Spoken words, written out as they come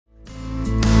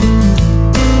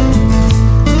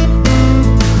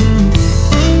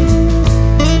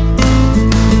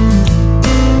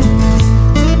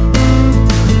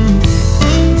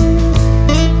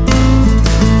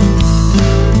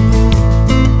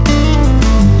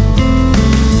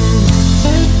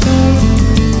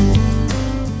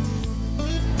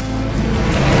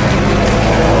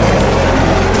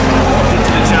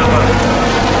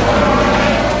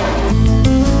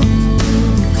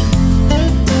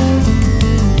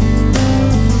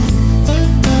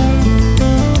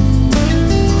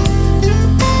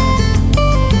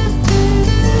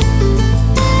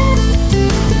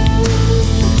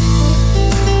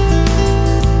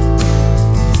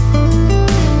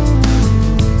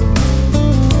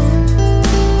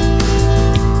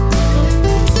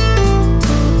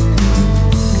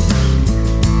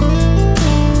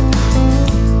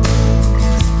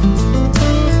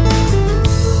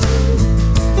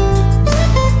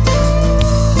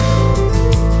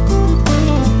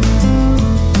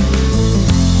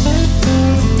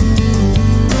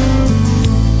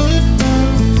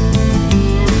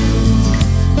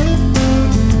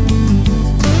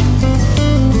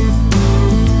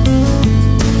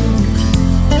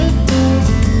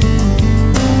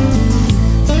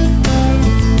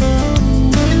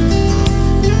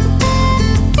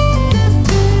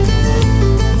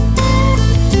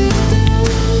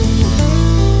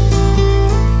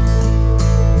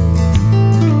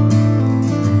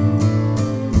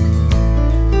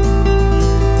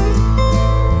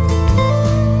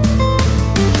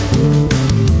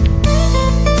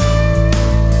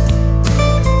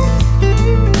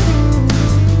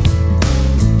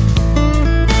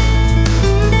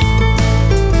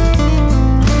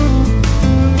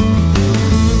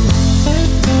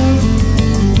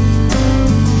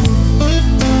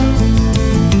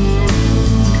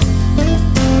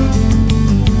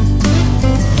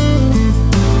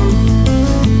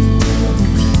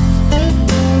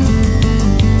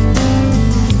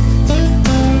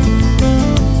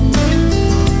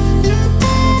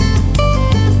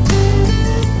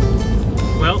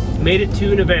Made it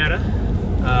to Nevada.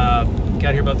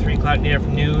 Got here about 3 o'clock in the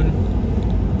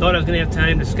afternoon. Thought I was going to have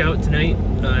time to scout tonight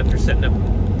after setting up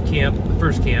camp, the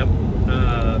first camp.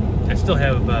 I still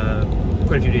have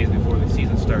quite a few days before the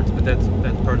season starts, but that's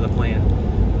part of the plan.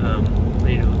 I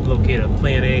need to locate a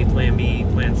plan A, plan B,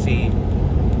 plan C,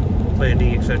 plan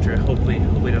D, etc. Hopefully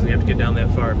it doesn't have to get down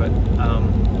that far, but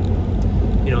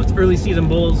you know, it's early season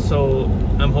bulls, so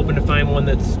I'm hoping to find one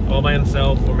that's all by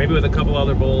himself, or maybe with a couple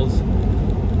other bulls.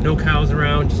 No cows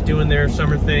around, just doing their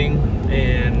summer thing,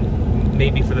 and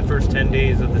maybe for the first 10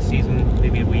 days of the season,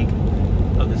 maybe a week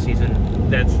of the season,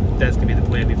 that's gonna be the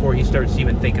plan before he starts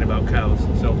even thinking about cows.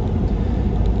 So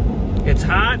it's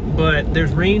hot, but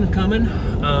there's rain coming.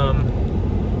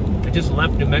 I just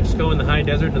left New Mexico in the high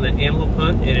desert on the antelope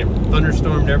hunt, and it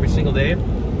thunderstormed every single day.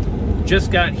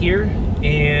 Just got here,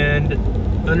 and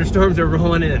thunderstorms are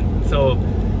rolling in. So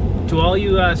to all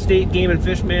you state game and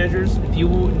fish managers, if you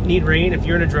need rain, if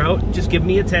you're in a drought, just give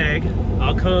me a tag.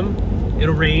 I'll come,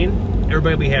 it'll rain,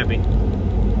 everybody will be happy.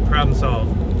 Problem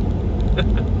solved.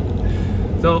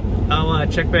 So I'll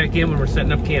check back in when we're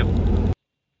setting up camp.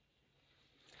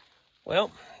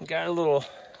 Well, got a little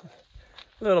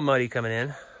muddy coming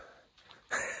in.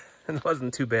 It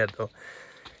wasn't too bad though.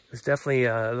 It was definitely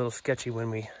a little sketchy when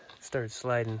we started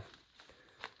sliding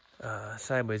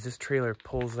sideways. This trailer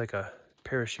pulls like a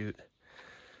parachute.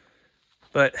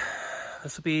 But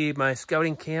this will be my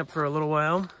scouting camp for a little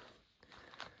while.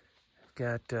 I've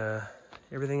got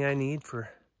everything I need for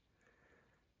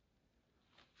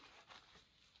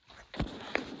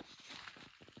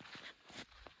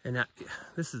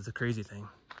this is the crazy thing.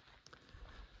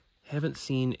 Haven't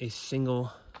seen a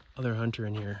single other hunter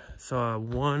in here. Saw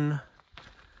one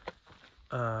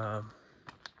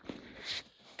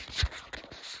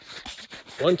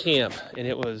camp, and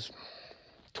it was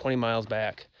 20 miles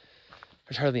back.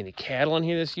 There's hardly any cattle in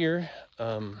here this year.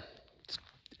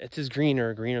 It's just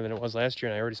greener than it was last year,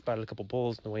 and I already spotted a couple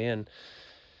bulls on the way in.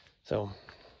 So I'm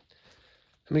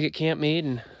gonna get camp made,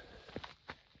 and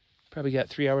probably got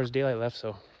 3 hours of daylight left, so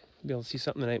I'll be able to see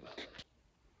something tonight.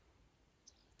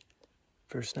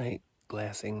 First night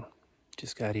glassing.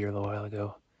 Just got here a little while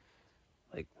ago,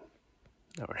 like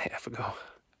an hour and a half ago.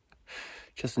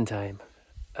 Just in time.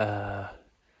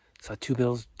 Saw two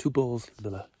bulls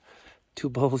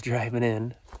driving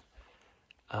in.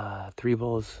 3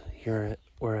 bulls here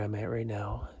where I'm at right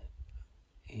now,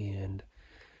 and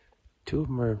 2 of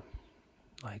them are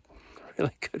like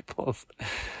really good bulls.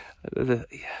 I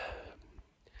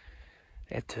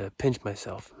have to pinch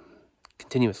myself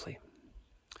continuously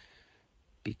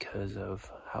because of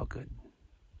how good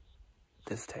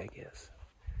this tag is.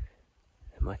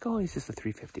 I'm like, oh, he's just a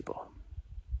 350 bull.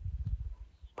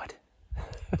 What?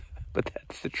 But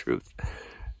that's the truth.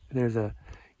 And there's a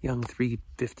young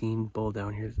 315 bull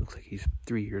down here that looks like he's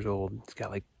 3 years old. He's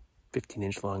got like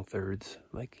 15-inch long thirds.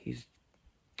 Like, he's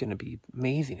gonna be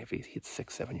amazing if he's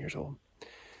 6-7 years old.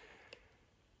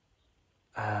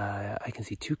 I can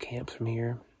see 2 camps from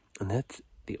here, and that's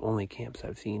the only camps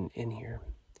I've seen in here.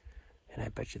 And I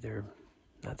bet you they're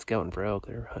not scouting for elk,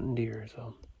 they're hunting deer.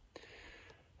 So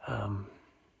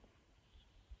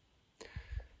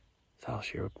I'll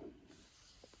share a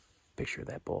picture of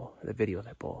that bull, or the video of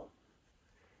that bull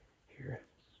here,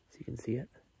 so you can see it.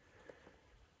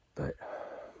 But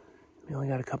we only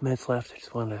got a couple minutes left. I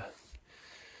just wanted to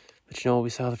let you know what we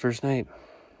saw the first night.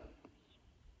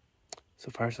 So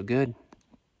far, so good.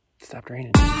 It stopped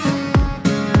raining.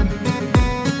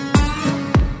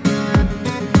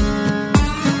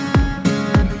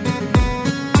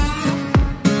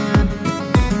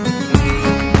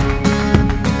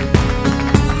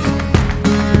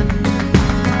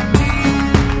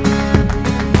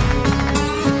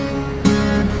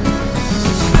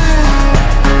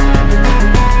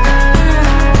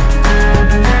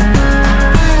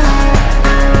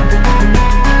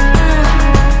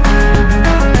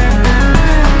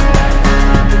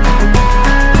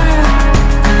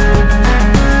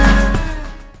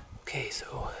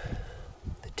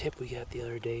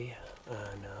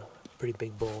 Pretty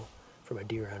big bull from a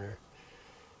deer hunter.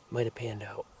 Might have panned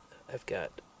out. I've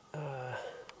got, I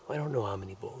don't know how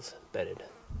many bulls bedded,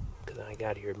 because when I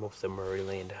got here, most of them were already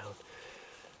laying down.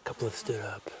 A couple have stood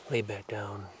up, laid back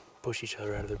down, pushed each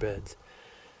other out of their beds.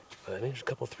 But I think there's a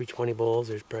couple 320 bulls.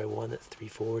 There's probably one that's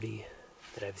 340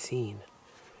 that I've seen.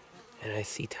 And I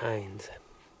see tines,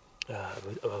 a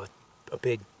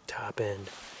big top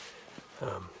end.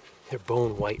 They're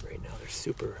bone white right now. They're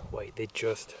super white. They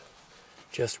just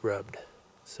rubbed,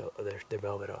 so they're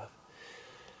velvet off.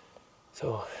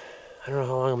 So I don't know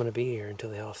how long I'm gonna be here until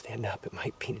they all stand up. It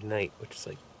might be tonight, which is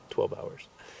like 12 hours,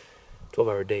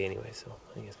 12-hour day anyway. So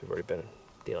I guess we've already been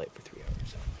daylight for 3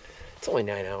 hours. So it's only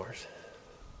 9 hours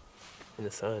in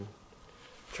the sun. I'm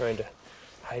trying to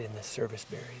hide in this service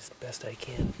berry as best I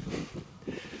can.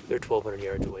 They're 1,200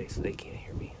 yards away, so they can't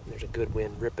hear me. There's a good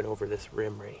wind ripping over this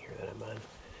rim right here that I'm on.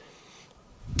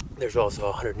 There's also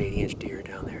a 180-inch deer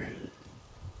down there.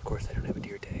 Of course, I don't have a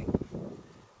deer tag.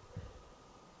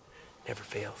 Never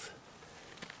fails.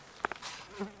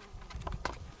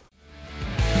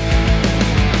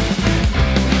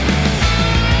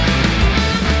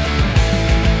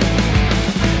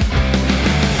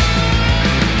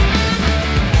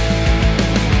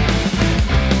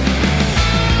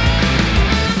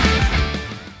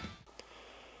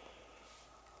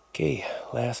 Okay,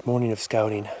 last morning of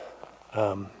scouting.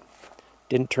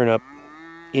 Didn't turn up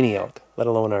any elk, let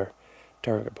alone our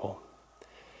target bull.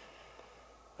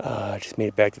 Just made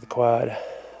it back to the quad.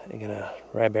 I'm gonna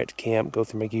ride back to camp, go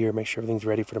through my gear, make sure everything's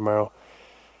ready for tomorrow.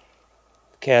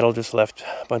 Cattle just left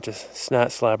a bunch of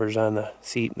snot slobbers on the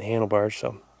seat and the handlebars,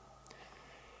 so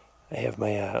I have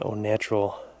my own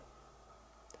natural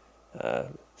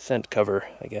scent cover,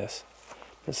 I guess.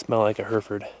 It smells like a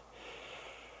Hereford.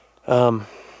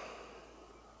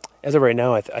 As of right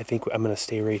now, I think I'm going to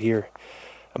stay right here.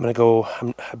 I'm going to go,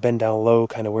 I've been down low,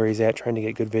 kind of where he's at, trying to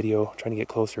get good video, trying to get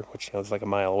closer, which, you know, is like a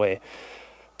mile away.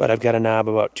 But I've got a knob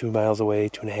about 2 miles away,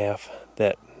 2.5,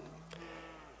 that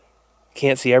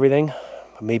can't see everything,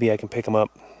 but maybe I can pick him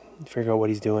up, figure out what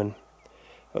he's doing.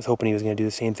 I was hoping he was going to do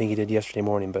the same thing he did yesterday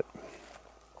morning, but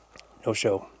no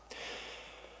show.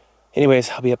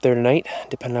 Anyways, I'll be up there tonight,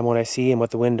 depending on what I see and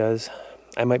what the wind does.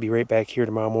 I might be right back here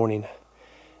tomorrow morning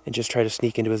and just try to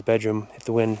sneak into his bedroom if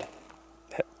the wind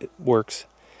works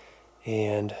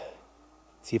and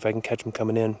see if I can catch him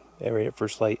coming in right at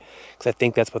first light, because I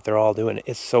think that's what they're all doing.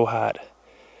 It's so hot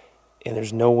and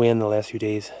there's no wind the last few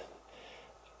days.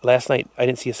 Last night I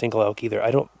didn't see a single elk either. I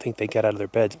don't think they got out of their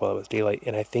beds while it was daylight,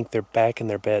 and I think they're back in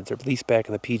their beds, or at least back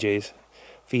in the PJs,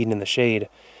 feeding in the shade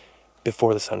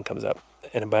before the sun comes up.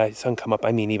 And by sun come up,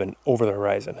 I mean even over the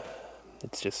horizon.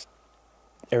 It's just,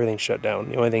 everything's shut down.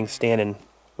 The only thing standing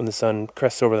when the sun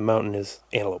crests over the mountain is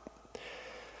antelope.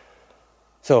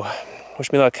 So,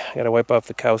 wish me luck. I gotta wipe off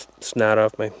the cow snot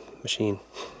off my machine.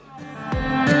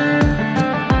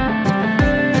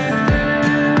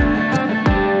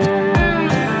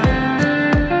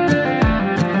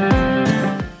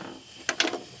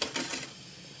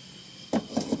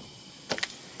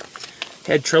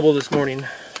 Had trouble this morning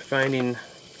finding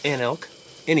an elk,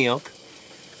 any elk.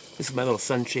 This is my little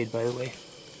sunshade, by the way.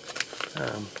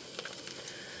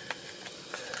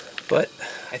 But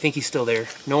I think he's still there.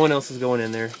 No one else is going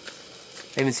in there.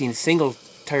 I haven't seen a single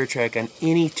tire track on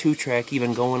any 2-track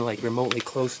even going like remotely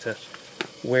close to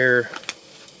where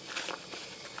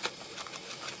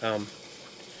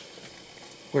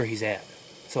he's at.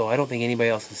 So I don't think anybody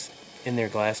else is in there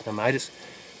glassing him.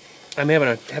 I'm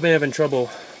having trouble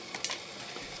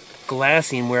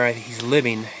glassing where he's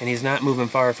living, and he's not moving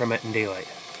far from it in daylight.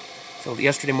 So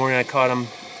yesterday morning I caught him.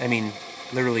 I mean,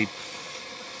 literally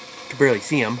could barely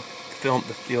see him.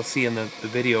 You'll see in the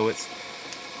video, it's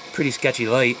pretty sketchy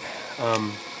light.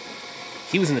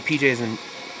 He was in the PJs and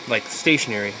like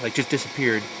stationary, like just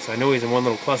disappeared. So I know he's in one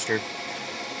little cluster.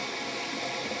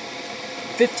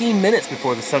 15 minutes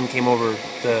before the sun came over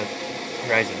the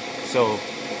horizon. So,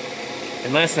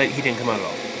 and last night he didn't come out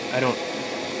at all.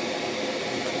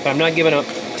 But I'm not giving up.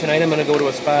 Tonight I'm going to go to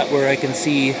a spot where I can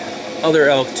see other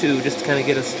elk too, just to kind of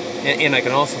get us, and I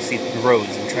can also see the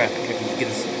roads and traffic. I can get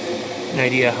us an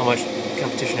idea how much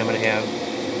competition I'm going to have,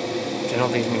 which I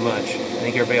don't think is going to be much. I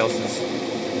think everybody else is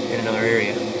in another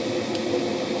area.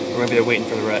 Or maybe they're waiting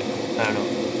for the rut. I don't know.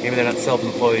 Maybe they're not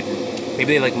self-employed. Maybe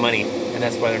they like money, and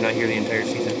that's why they're not here the entire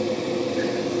season.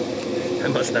 I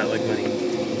must not like money.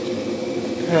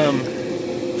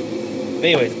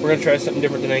 Anyways, we're going to try something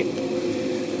different tonight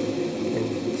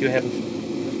and see what happens.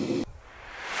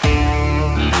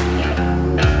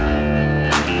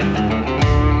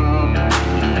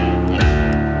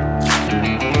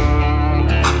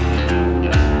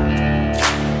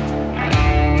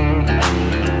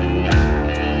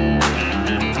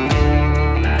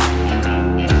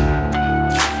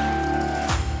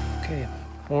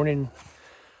 Morning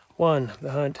one of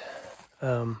the hunt.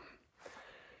 I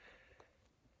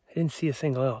didn't see a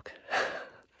single elk.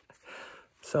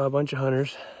 Saw a bunch of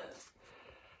hunters.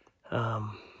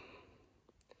 Haven't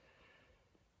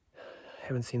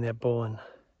seen that bull in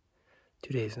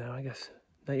 2 days now, I guess.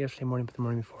 Not yesterday morning, but the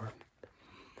morning before.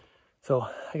 So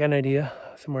I got an idea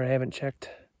somewhere I haven't checked.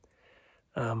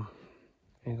 And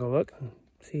go look and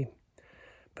see.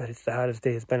 But it's the hottest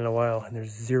day it's been in a while, and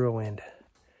there's zero wind.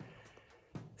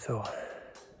 So,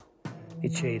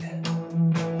 need shade.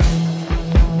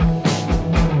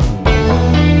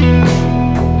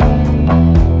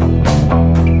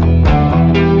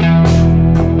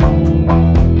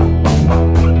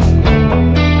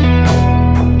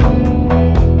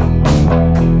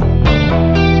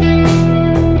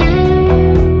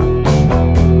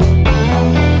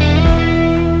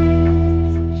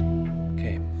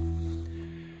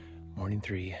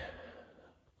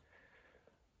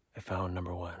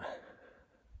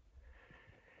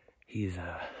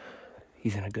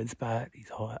 he's in a good spot.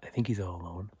 I think he's all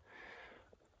alone.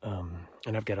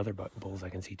 And I've got other bulls I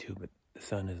can see too, but the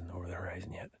sun isn't over the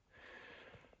horizon yet.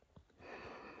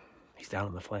 He's down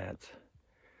in the flats.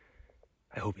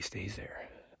 I hope he stays there.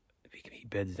 If he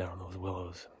beds down on those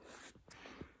willows,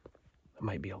 it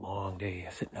might be a long day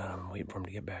sitting on him, waiting for him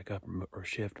to get back up or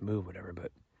shift, move, whatever,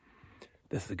 but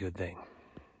this is a good thing.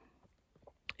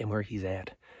 And where he's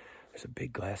at, there's a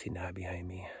big glassy knob behind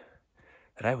me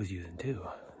that I was using too.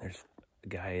 There's a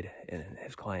guide and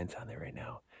his clients on there right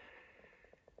now.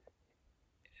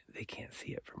 They can't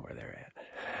see it from where they're at.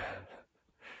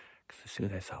 Because as soon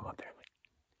as I saw him up there, I'm like,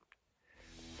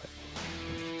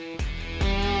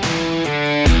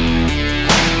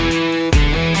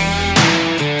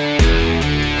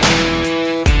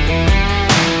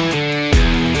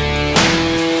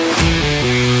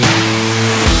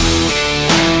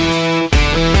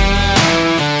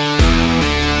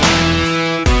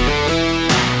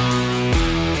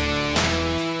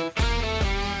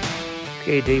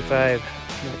 okay, day 5.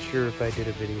 Not sure if I did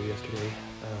a video yesterday.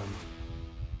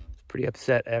 Was pretty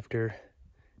upset after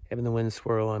having the wind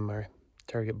swirl on my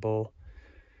target bull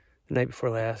the night before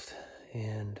last,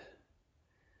 and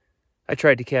I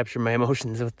tried to capture my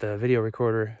emotions with the video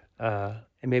recorder, and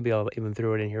maybe I'll even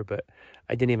throw it in here, but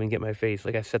I didn't even get my face.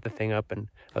 Like, I set the thing up and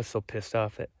I was so pissed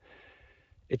off that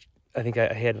I think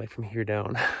I had like from here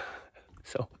down.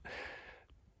 So,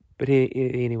 but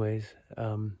anyways,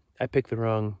 I picked the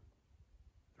wrong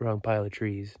pile of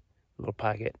trees, a little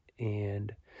pocket,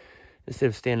 and instead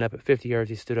of standing up at 50 yards,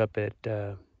 he stood up at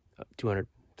 200.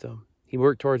 So he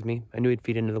worked towards me. I knew he'd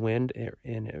feed into the wind or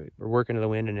work into the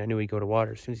wind, and I knew he'd go to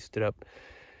water as soon as he stood up.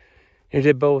 And he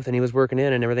did both, and he was working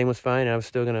in, and everything was fine. And I was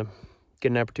still gonna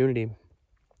get an opportunity,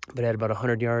 but at about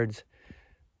 100 yards,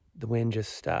 the wind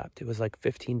just stopped. It was like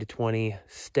 15 to 20,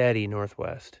 steady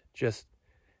northwest, just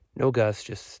no gusts,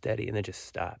 just steady, and then just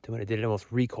stopped. And when it did, it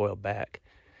almost recoiled back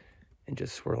and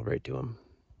just swirled right to him.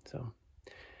 So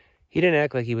he didn't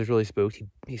act like he was really spooked.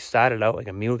 He started out like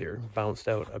a mule deer, bounced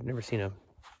out. I've never seen a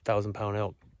 1,000-pound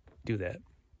elk do that.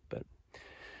 But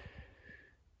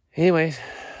anyways,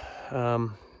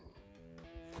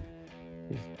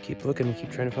 keep looking,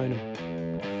 keep trying to find him.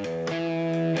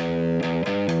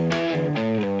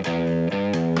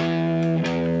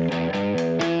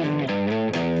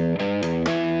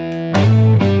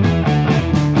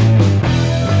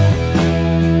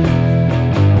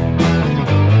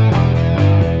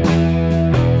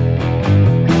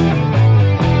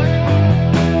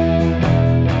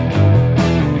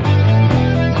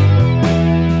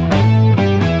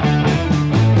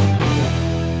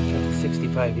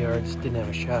 Didn't have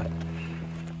a shot.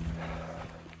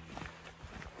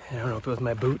 I don't know if it was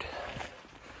my boot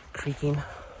creaking.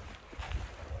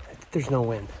 There's no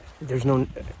wind.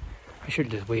 I should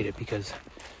have just waited because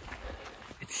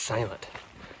it's silent.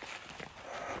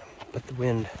 But the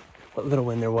wind, what little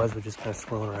wind there was just kind of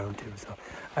swirling around too. So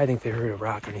I think they heard a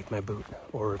rock underneath my boot,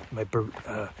 or my boot.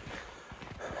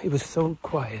 It was so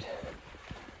quiet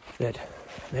that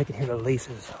I could hear the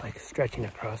laces like stretching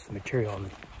across the material on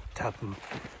the top of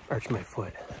arch my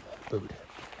foot boot.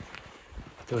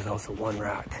 But there was also one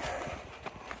rock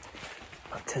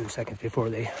about 10 seconds before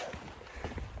they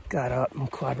got up and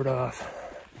clobbered off.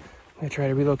 I'm gonna try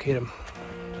to relocate them.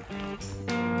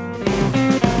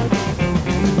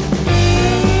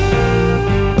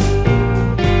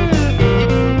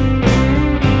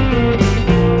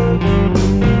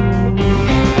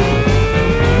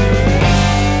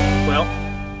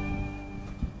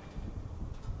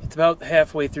 It's about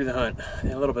halfway through the hunt,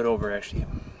 a little bit over actually.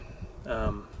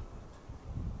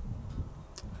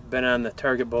 Been on the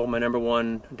target bull, my number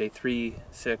 1, day 3,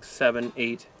 6, 7,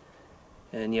 8,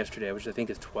 and yesterday, which I think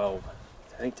is 12.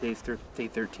 I think today's day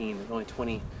 13. There's only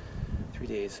 23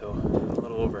 days, so a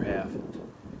little over half.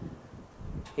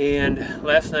 And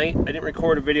last night, I didn't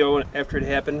record a video after it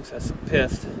happened because I was so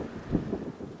pissed.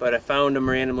 But I found him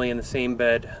randomly in the same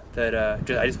bed that I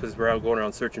just was going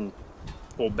around searching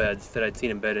old beds that I'd seen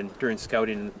him bed in during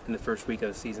scouting in the first week of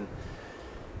the season.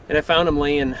 And I found him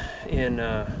laying in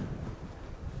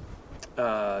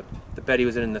the bed he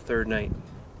was in the third night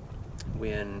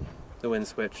when the wind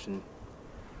switched, and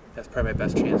that's probably my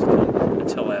best chance to him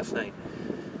until last night.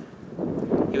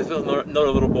 He was with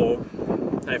another little bull,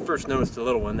 and I first noticed the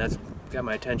little one. That's got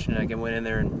my attention, and I went in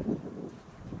there, and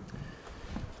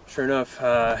sure enough,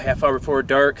 half hour before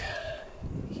dark,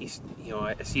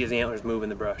 I see his antlers move in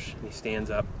the brush, and he stands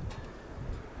up.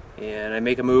 And I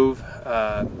make a move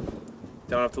down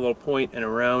off the little point and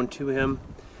around to him.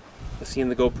 You'll see in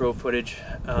the GoPro footage,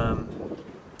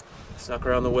 snuck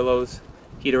around the willows.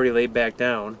 He'd already laid back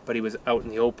down, but he was out in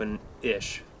the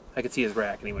open-ish, I could see his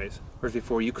rack anyways, whereas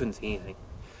before you couldn't see anything.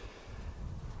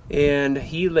 And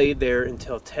he laid there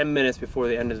until 10 minutes before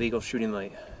the end of the legal shooting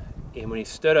light. And when he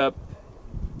stood up,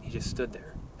 he just stood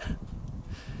there.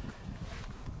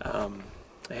 I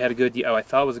had a good, I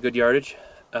thought it was a good yardage.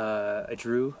 I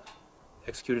drew,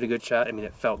 executed a good shot. I mean,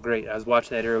 it felt great. I was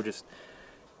watching that arrow just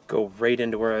go right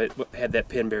into where I had that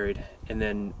pin buried, and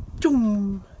then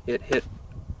boom, it hit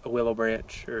a willow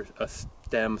branch or a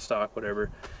stem, stalk,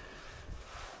 whatever.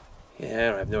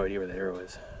 Yeah, I have no idea where that arrow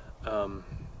is.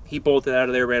 He bolted out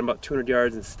of there, ran about 200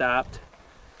 yards and stopped,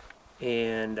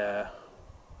 and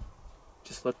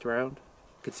just looked around.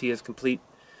 Could see his complete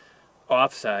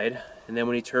offside, and then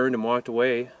when he turned and walked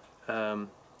away, he kind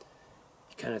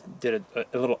of did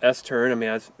a little S-turn. I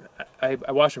mean,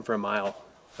 I watched him for a mile.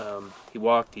 He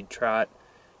walked, he'd trot,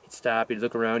 he'd stop, he'd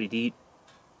look around, he'd eat.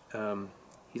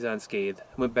 He's unscathed.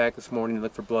 I went back this morning to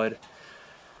look for blood.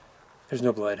 There's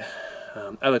no blood.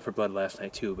 I looked for blood last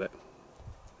night too, but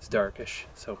it's darkish.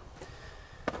 So,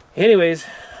 anyways,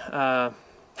 I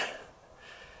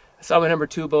saw my number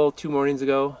 2 bull 2 mornings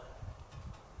ago.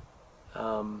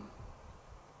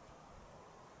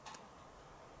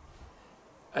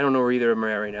 I don't know where either of them are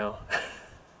at right now.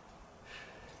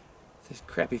 It's this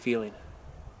crappy feeling.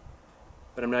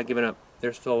 But I'm not giving up.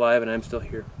 They're still alive and I'm still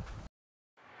here.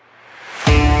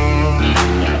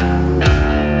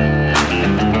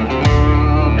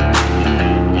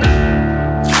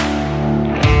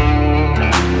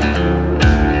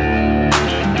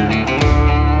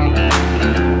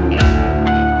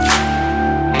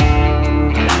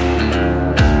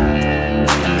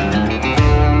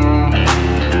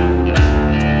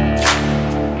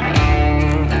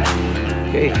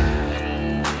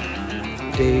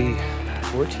 Day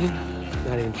 14?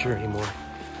 Not even sure anymore.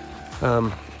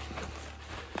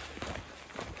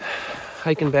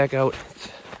 Hiking back out,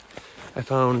 I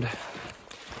found, I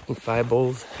think 5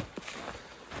 bulls.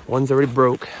 One's already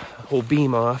broke, a whole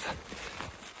beam off,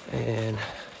 and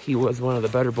he was one of the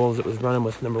better bulls that was running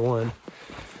with number 1.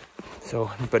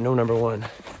 So, but no number 1.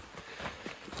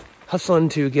 Hustling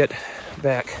to get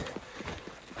back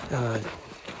to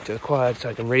the quad so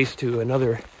I can race to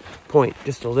another point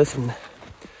just to listen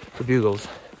for bugles.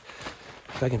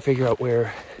 If I can figure out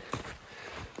where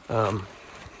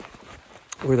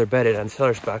they're bedded on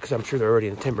cellar spot, because I'm sure they're already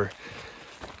in the timber.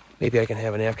 Maybe I can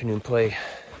have an afternoon play.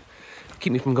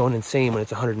 Keep me from going insane when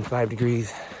it's 105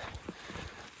 degrees.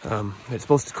 It's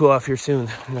supposed to cool off here soon,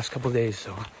 the next couple of days,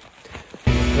 so.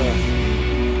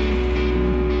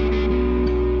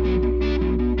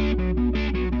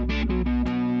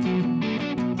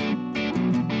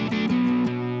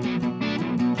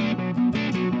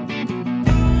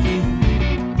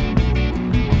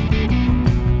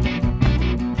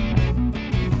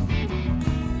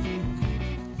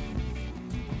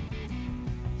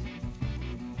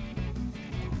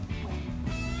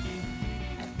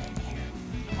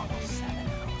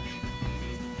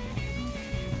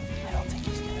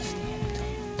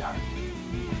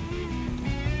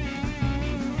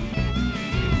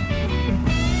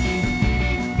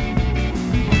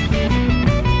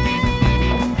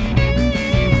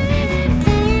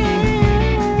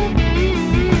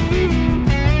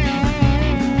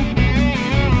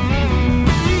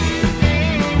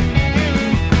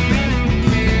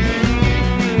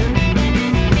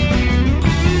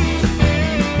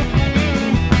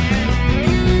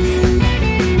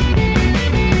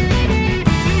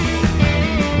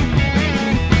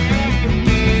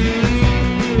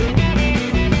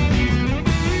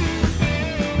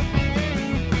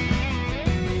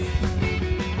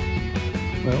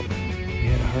 Well, we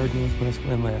had a hard northwest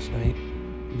wind last night,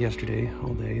 yesterday,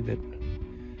 all day, that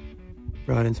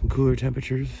brought in some cooler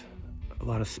temperatures, a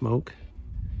lot of smoke,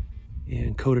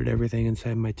 and coated everything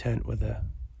inside my tent with a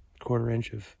 1/4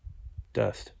 inch of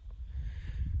dust.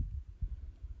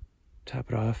 Top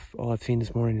it off, all I've seen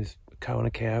this morning is a cow and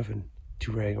a calf and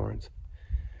 2 raghorns.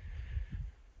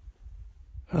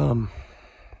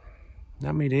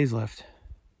 Not many days left.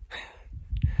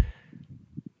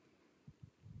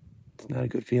 It's not a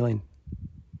good feeling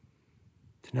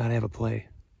to not have a play.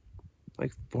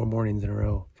 Like 4 mornings in a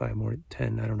row, 5 more,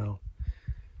 10, I don't know.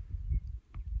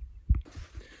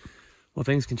 Well,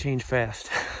 things can change fast.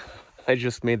 I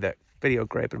just made that video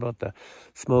griping about the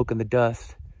smoke and the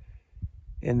dust.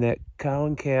 And that cow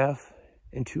and calf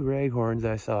and 2 raghorns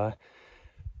I saw,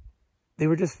 they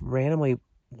were just randomly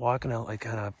walking out like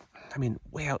kind of, I mean,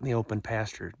 way out in the open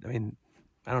pasture. I mean,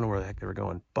 I don't know where the heck they were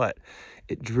going, but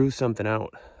it drew something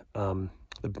out. The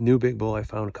new big bull I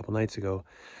found a couple nights ago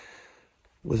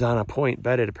was on a point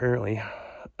bedded apparently.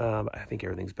 I think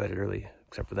everything's bedded early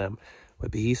except for them.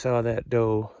 But he saw that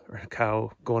doe or a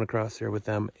cow going across there with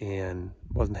them and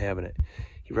wasn't having it.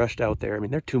 He rushed out there. I mean,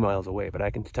 they're 2 miles away, but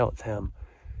I can tell it's him.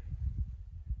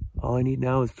 All I need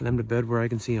now is for them to bed where I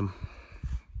can see them.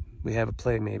 We have a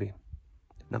play, maybe.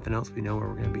 If nothing else, we know where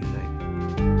we're going to be tonight.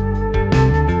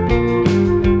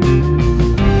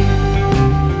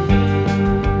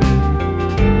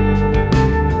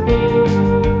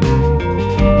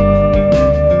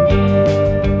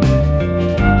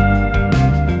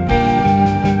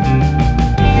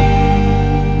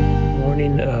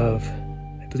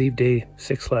 Day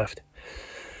 6 left.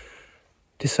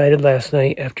 Decided last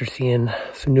night after seeing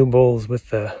some new bulls with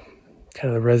the kind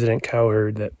of the resident cow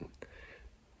herd that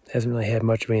hasn't really had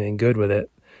much of anything good with it.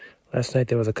 Last night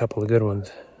there was a couple of good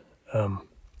ones.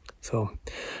 So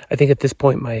I think at this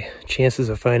point my chances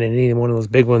of finding any one of those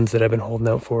big ones that I've been holding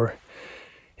out for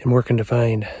and working to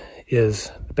find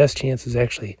is the best chance is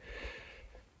actually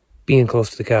being close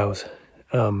to the cows.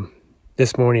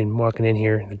 This morning walking in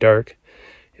here in the dark,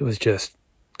 it was just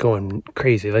going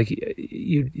crazy. Like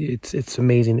it's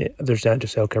amazing. There's not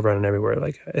just elk running everywhere.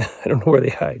 Like I don't know where they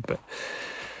hide, but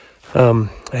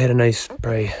I had a nice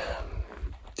probably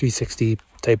 360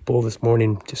 type bull this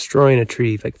morning, destroying a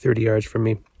tree like 30 yards from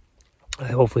me.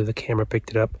 Hopefully the camera picked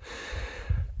it up.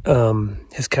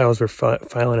 His cows were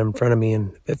filing in front of me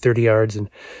and at 30 yards, and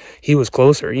he was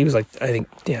closer. He was like, I think,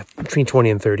 yeah, between 20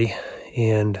 and 30.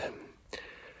 And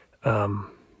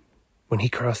when he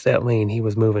crossed that lane, he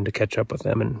was moving to catch up with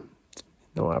them, and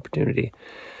no opportunity.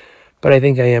 But I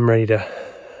think I am ready to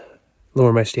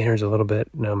lower my standards a little bit.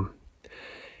 And,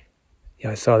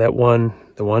 yeah, I saw that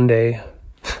the one day,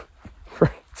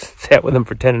 sat with him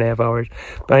for 10.5 hours,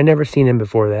 but I never seen him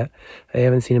before that. I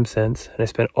haven't seen him since, and I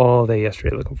spent all day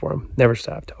yesterday looking for him. Never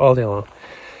stopped, all day long.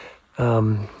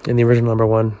 And the original number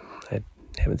one, I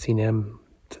haven't seen him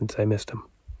since I missed him.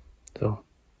 So,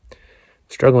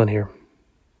 struggling here.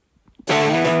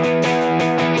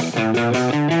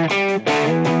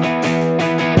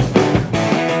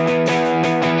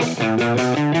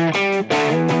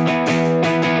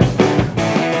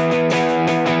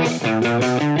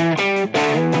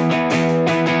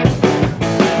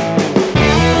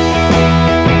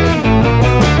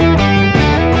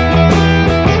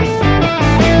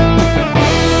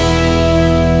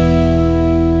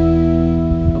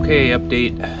 Okay,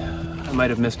 update. I might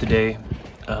have missed a day.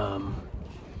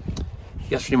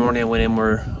 Yesterday morning I went in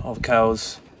where all the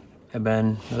cows have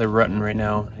been. They're rutting right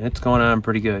now, and it's going on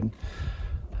pretty good.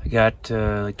 I got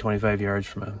like 25 yards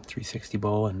from a 360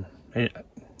 bull, and I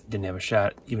didn't have a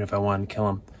shot, even if I wanted to kill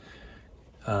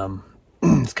him.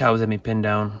 This cow was had me pinned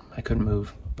down. I couldn't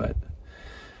move, but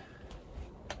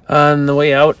on the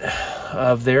way out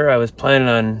of there, I was planning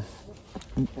on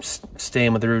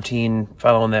staying with the routine,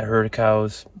 following that herd of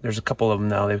cows. There's a couple of them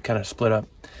now. They've kind of split up.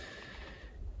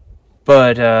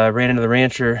 But ran into the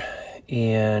rancher,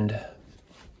 and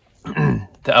the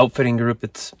outfitting group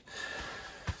that's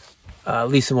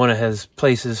leasing one of his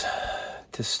places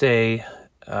to stay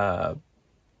found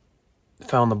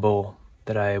the bull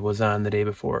that I was on the day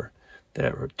before,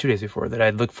 or 2 days before, that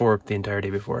I'd looked for the entire day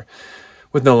before,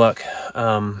 with no luck.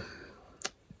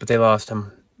 But they lost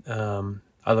him.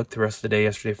 I looked the rest of the day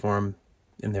yesterday for him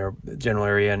in their general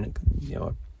area, and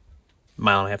a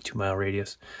 1.5-mile, 2 mile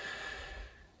radius.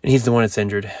 And he's the one that's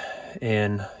injured.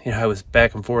 And, I was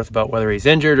back and forth about whether he's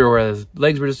injured or whether his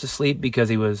legs were just asleep because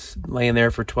he was laying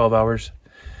there for 12 hours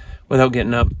without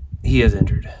getting up. He is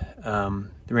injured. The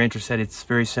rancher said it's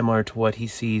very similar to what he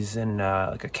sees in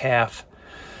like a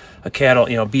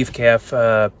cattle, beef calf.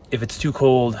 If it's too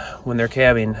cold when they're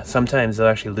calving, sometimes they'll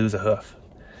actually lose a hoof.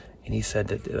 And he said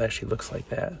that it actually looks like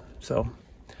that. So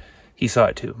he saw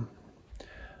it too.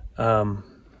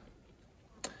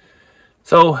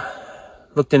 So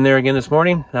looked in there again this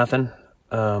morning, nothing.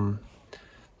 The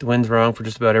wind's wrong for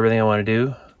just about everything I want to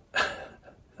do.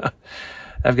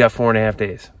 I've got 4.5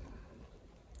 days.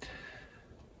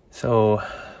 So,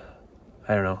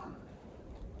 I don't know.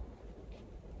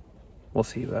 We'll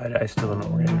see, but I still don't know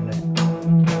what we're going to do tonight.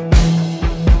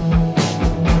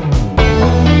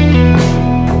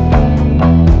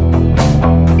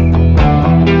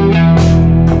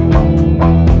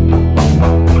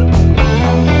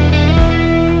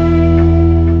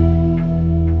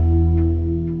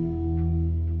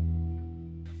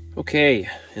 Okay,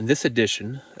 in this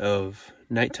edition of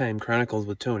Nighttime Chronicles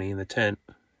with Tony in the tent,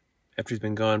 after he's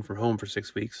been gone from home for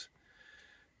 6 weeks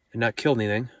and not killed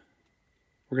anything,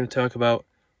 we're going to talk about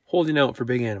holding out for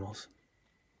big animals.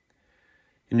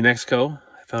 In New Mexico,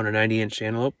 I found a 90-inch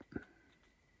antelope,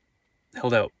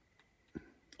 held out,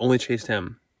 only chased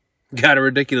him, got a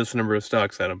ridiculous number of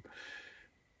stalks at him,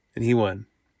 and he won.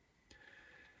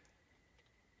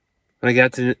 When I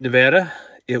got to Nevada,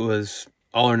 it was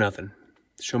all or nothing.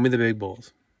 Show me the big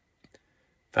bulls.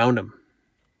 Found them.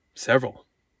 Several.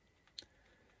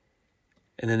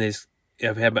 And then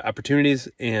I've had opportunities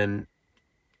and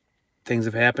things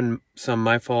have happened. Some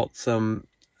my fault, some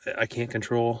I can't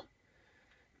control.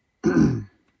 And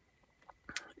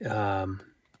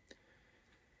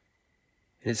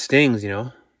it stings, you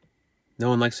know. No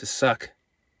one likes to suck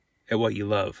at what you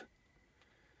love.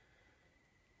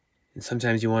 And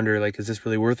sometimes you wonder, like, is this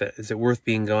really worth it? Is it worth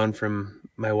being gone from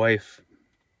my wife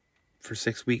for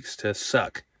 6 weeks to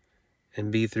suck and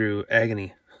be through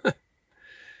agony?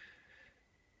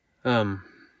 On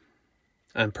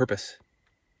purpose.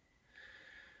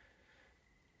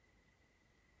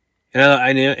 And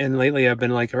and lately I've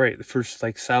been like, all right, the first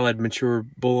like solid mature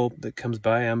bull that comes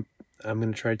by, I'm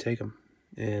gonna try to take him.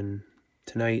 And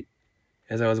tonight,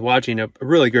 as I was watching a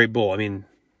really great bull, I mean,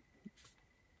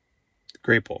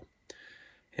 great bull,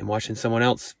 and watching someone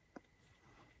else,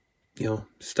 you know,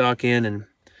 stalk in and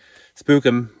spook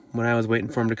him when I was waiting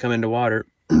for him to come into water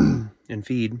and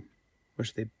feed,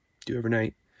 which they do every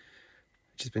night.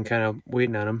 Just been kind of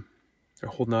waiting on him, or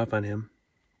holding off on him.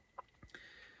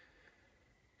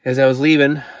 As I was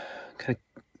leaving, kind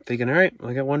of thinking, all right,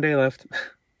 well, I got 1 day left.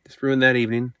 Just ruined that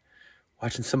evening,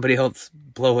 watching somebody else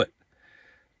blow it.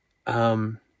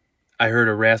 I heard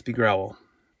a raspy growl,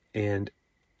 and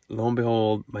lo and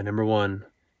behold, my number one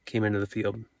came into the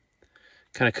field.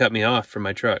 Kind of cut me off from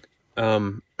my truck.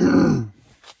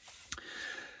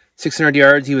 600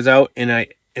 yards, he was out, and I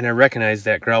recognized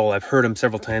that growl. I've heard him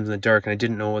several times in the dark, and I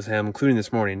didn't know it was him, including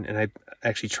this morning. And I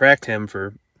actually tracked him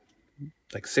for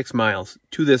like 6 miles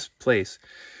to this place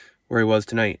where he was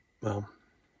tonight. Well,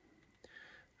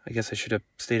 I guess I should have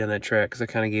stayed on that track because I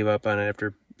kind of gave up on it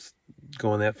after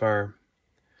going that far.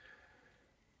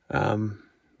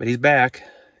 But he's back,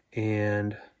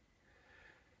 and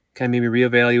kind of made me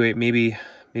reevaluate.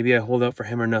 Maybe I hold out for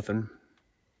him or nothing.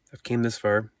 I've came this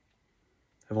far.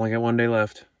 I've only got 1 day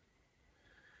left.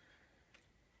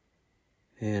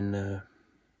 And,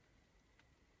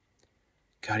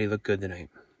 God, he looked good tonight.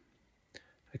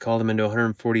 I called him into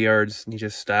 140 yards, and he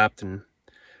just stopped and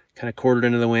kind of quartered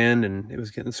into the wind, and it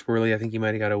was getting swirly. I think he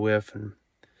might have got a whiff, and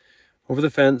over the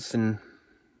fence, and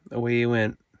away he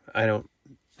went. I don't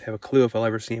have a clue if I'll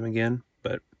ever see him again,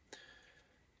 but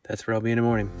that's where I'll be in the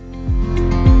morning.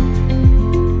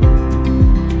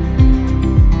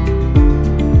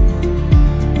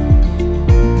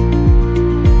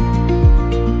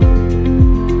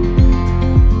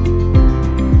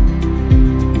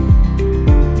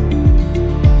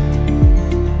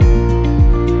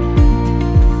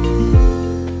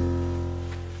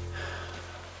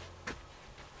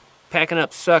 Packing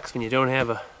up sucks when you don't have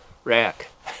a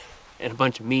rack and a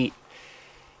bunch of meat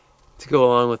to go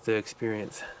along with the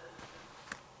experience.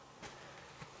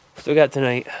 Still got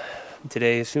today,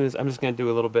 as soon as I'm just going to do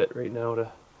a little bit right now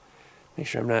to make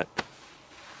sure I'm not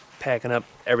packing up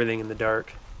everything in the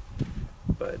dark.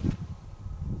 But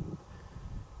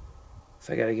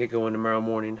so I got to get going tomorrow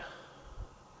morning.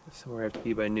 Somewhere I have to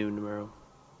be by noon tomorrow.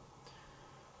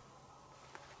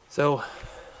 So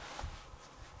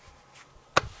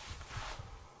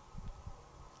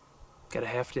got a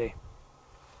half day.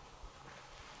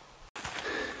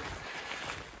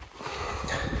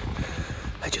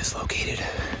 I just located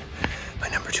my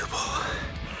number 2 bull,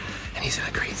 and he's in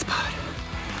a great spot.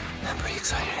 I'm pretty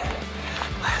excited.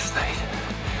 Last night,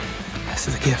 this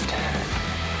is a gift.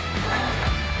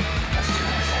 Let's do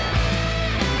this.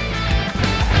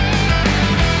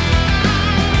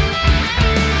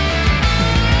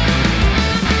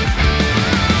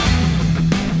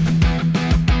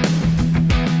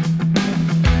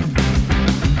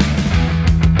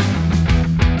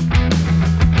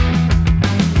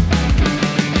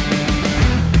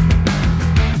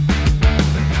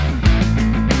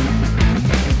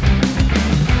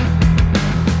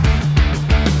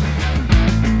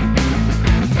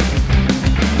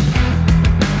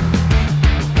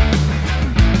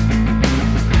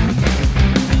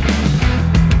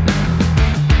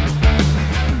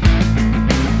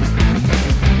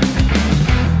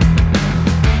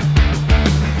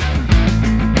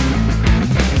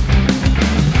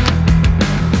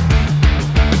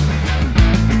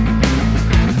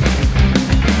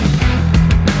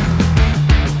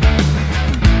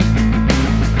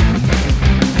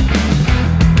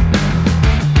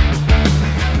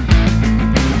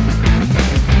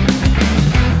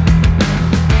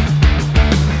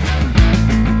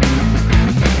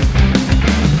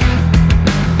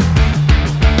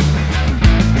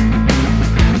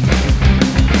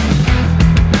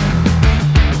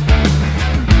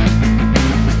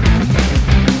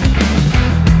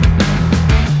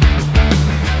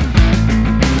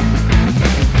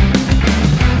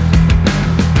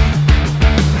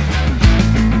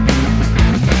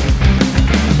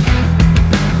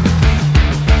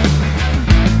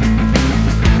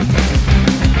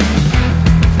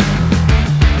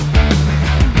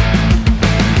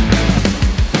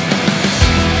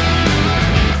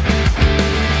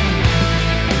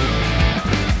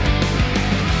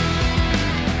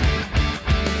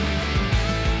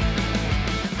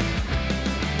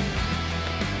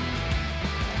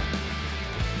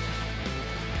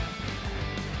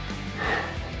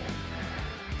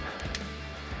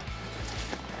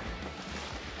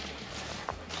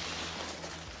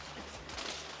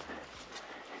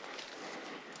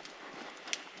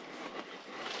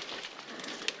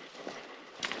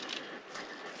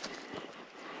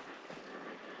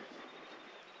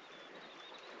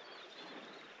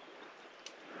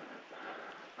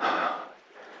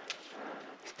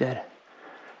 dead.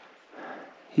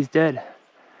 He's dead.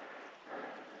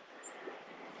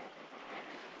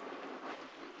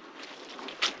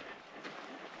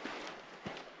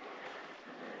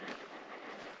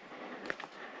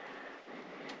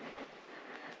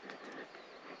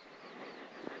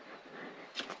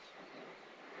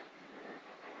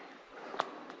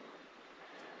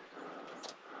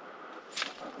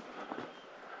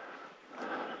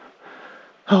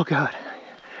 Oh God.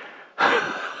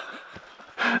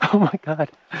 Oh my God.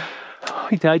 Oh,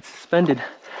 he died suspended.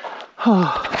 Oh.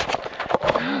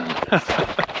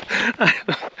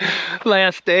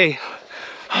 Last day.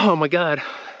 Oh my God.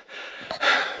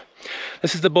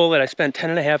 This is the bull that I spent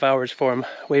 10.5 hours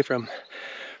away from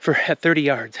at 30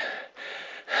 yards.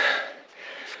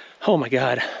 Oh my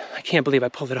God. I can't believe I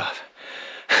pulled it off.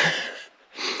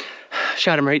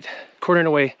 Shot him right, quartering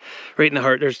away, right in the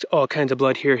heart. There's all kinds of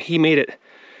blood here. He made it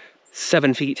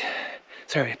 7 feet.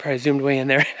 Sorry, I probably zoomed way in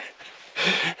there.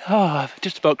 Oh,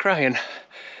 just about crying.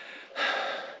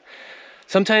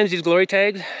 Sometimes these glory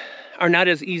tags are not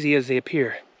as easy as they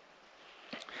appear.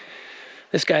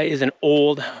 This guy is an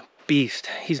old beast.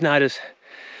 He's not as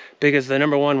big as the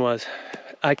number one was.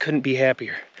 I couldn't be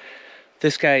happier.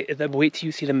 This guy, wait till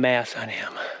you see the mass on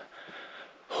him.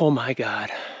 Oh my God.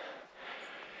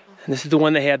 And this is the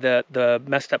one that had the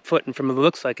messed up foot, and from the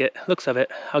looks of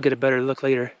it, I'll get a better look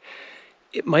later.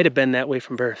 It might have been that way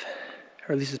from birth,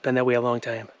 or at least it's been that way a long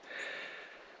time.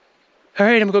 All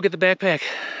right, I'm gonna go get the backpack.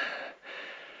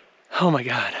 Oh my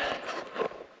God.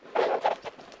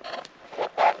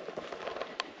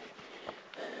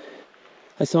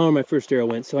 I saw where my first arrow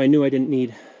went, so I knew I didn't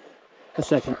need a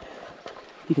second.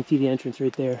 You can see the entrance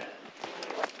right there.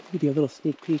 Give you a little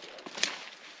sneak peek.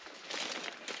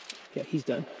 Yeah, he's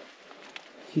done.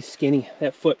 He's skinny.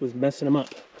 That foot was messing him up.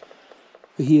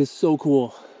 But he is so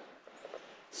cool.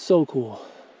 So cool.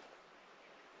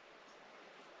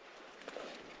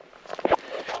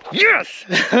 Yes!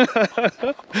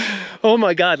 Oh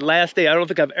my God, last day. I don't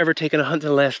think I've ever taken a hunt to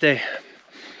the last day.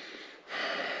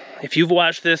 If you've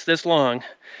watched this long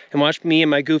and watched me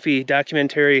and my goofy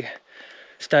documentary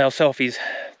style selfies,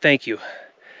 thank you.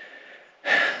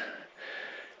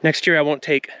 Next year I won't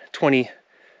take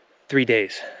 23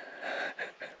 days.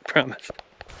 Promise.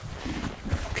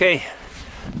 Okay,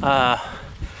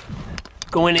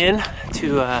 going in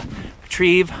to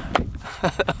retrieve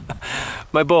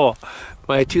my bull.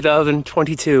 My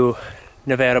 2022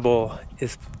 Nevada bull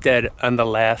is dead on the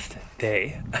last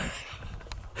day.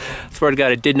 Swear to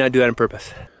God, I did not do that on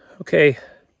purpose. Okay,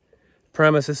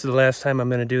 promise this is the last time I'm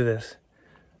gonna do this.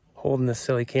 Holding this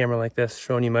silly camera like this,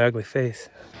 showing you my ugly face.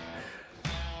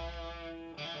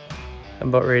 I'm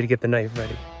about ready to get the knife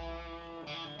ready.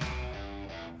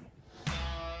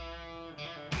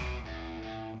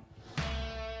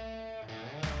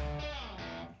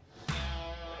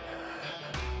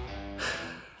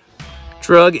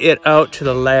 Drug it out to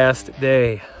the last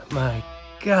day. My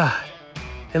God.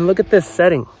 And look at this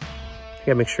setting. I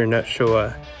gotta make sure not to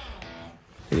show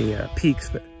any peaks,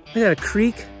 but look at a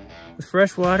creek with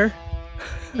fresh water.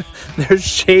 There's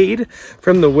shade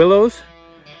from the willows.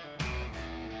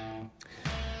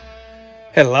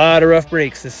 Had a lot of rough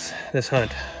breaks this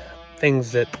hunt.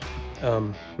 Things that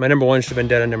my number one should have been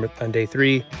dead on day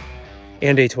 3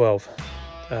 and day 12.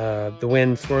 The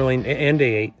wind swirling, and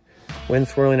day 8. Wind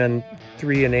swirling on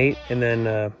 3 and 8, and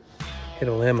then hit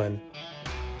a limb on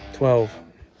 12.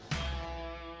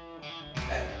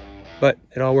 But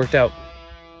it all worked out.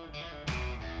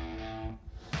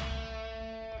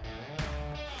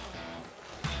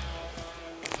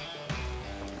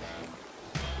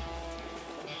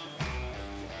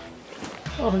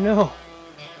 Oh no.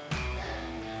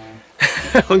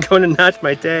 I'm going to notch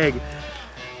my tag.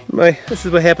 This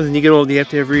is what happens when you get old. You have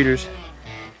to have readers.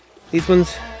 These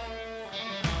ones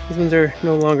are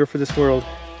no longer for this world.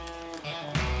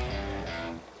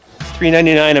 It's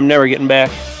 $3.99. I'm never getting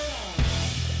back.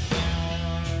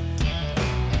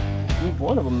 Need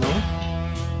one of them though.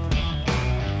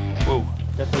 Whoa,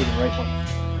 definitely the right one.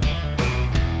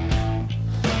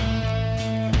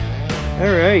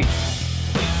 All right.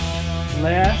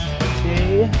 Last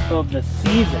day of the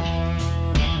season.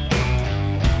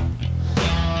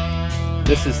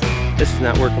 This is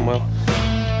not working well.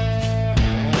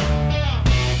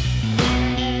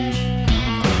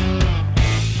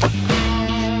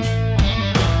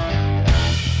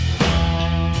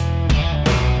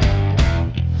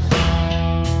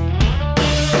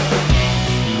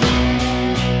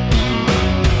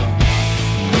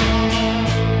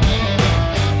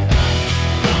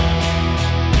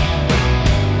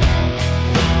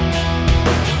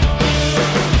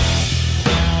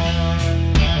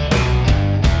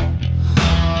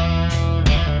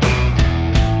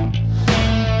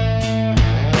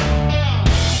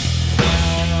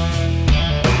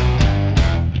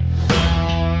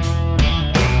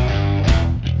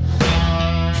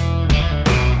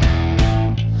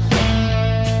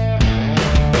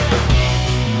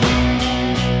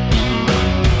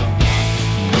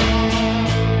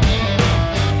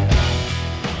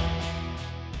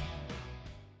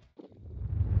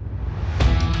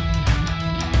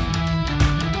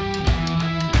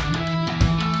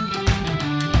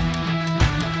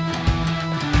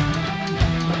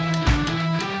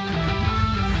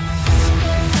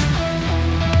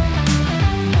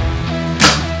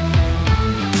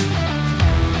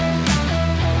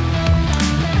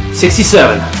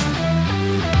 67.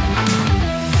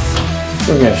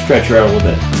 We're gonna stretch her out a little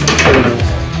bit. There it is.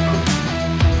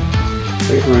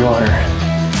 Right where we want her.